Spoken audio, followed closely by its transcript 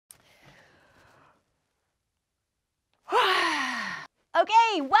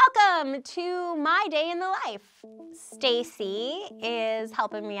Hey, welcome to my day in the life. Stacy is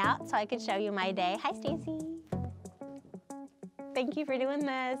helping me out so I can show you my day. Hi, Stacy. Thank you for doing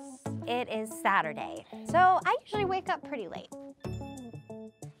this. It is Saturday, so I usually wake up pretty late.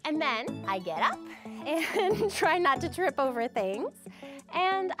 And then I get up and try not to trip over things,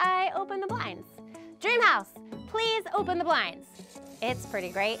 and I open the blinds. Dream house, please open the blinds. It's pretty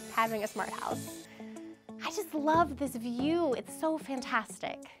great having a smart house. I just love this view. It's so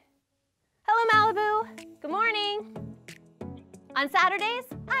fantastic. Hello, Malibu. Good morning. On Saturdays,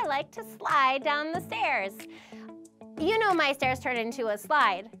 I like to slide down the stairs. You know my stairs turn into a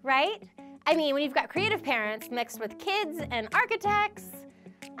slide, right? I mean, when you've got creative parents mixed with kids and architects.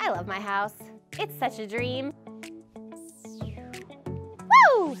 I love my house. It's such a dream.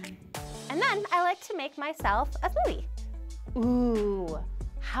 Woo! And then I like to make myself a smoothie. Ooh.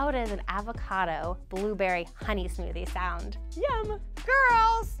 How does an avocado blueberry honey smoothie sound? Yum.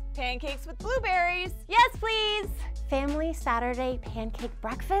 Girls, pancakes with blueberries. Yes, please. Family Saturday pancake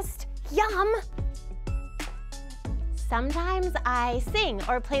breakfast. Yum. Sometimes I sing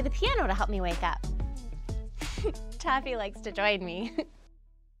or play the piano to help me wake up. Taffy likes to join me.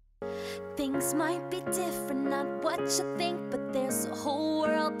 Things might be different, not what you think, but there's a whole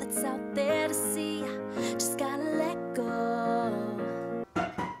world that's out there to see. Just gotta let go.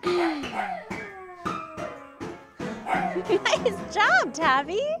 Nice job,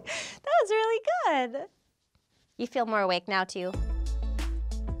 Taffy. That was really good. You feel more awake now, too.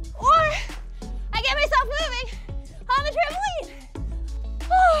 Or I get myself moving on the trampoline.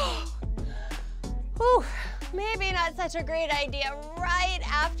 Oh. Whew. Maybe not such a great idea right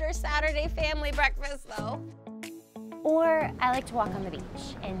after Saturday family breakfast, though. Or I like to walk on the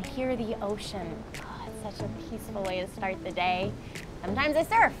beach and hear the ocean. Oh, it's such a peaceful way to start the day. Sometimes I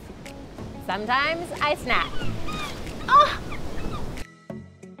surf. Sometimes I snack. Oh.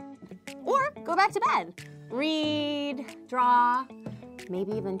 Or go back to bed. Read, draw,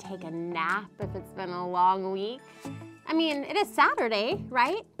 maybe even take a nap if it's been a long week. I mean, it is Saturday,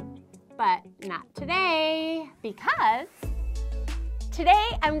 right? But not today, because today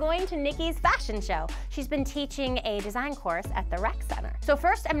I'm going to Nikki's fashion show. She's been teaching a design course at the rec center. So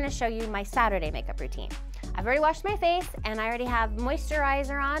first I'm gonna show you my Saturday makeup routine. I've already washed my face and I already have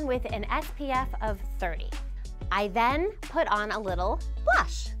moisturizer on with an SPF of 30. I then put on a little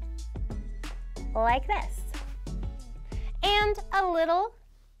blush, like this. And a little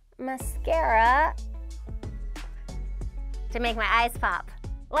mascara to make my eyes pop,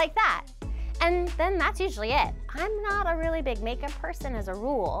 like that. And then that's usually it. I'm not a really big makeup person as a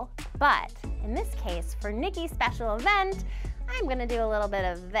rule, but in this case, for Nikki's special event, I'm gonna do a little bit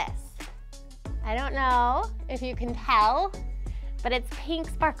of this. I don't know if you can tell, but it's pink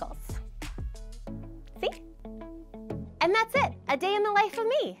sparkles. See? And that's it, a day in the life of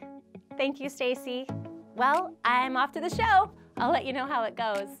me. Thank you, Stacy. Well, I'm off to the show. I'll let you know how it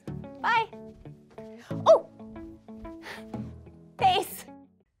goes. Bye. Oh, P.A.C.E.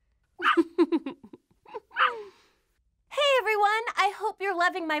 Hey everyone, I hope you're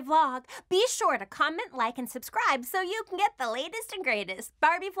loving my vlog. Be sure to comment, like, and subscribe so you can get the latest and greatest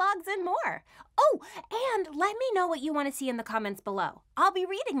Barbie vlogs and more. Oh, and let me know what you want to see in the comments below. I'll be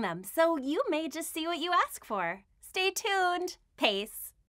reading them, so you may just see what you ask for. Stay tuned. P.A.C.E.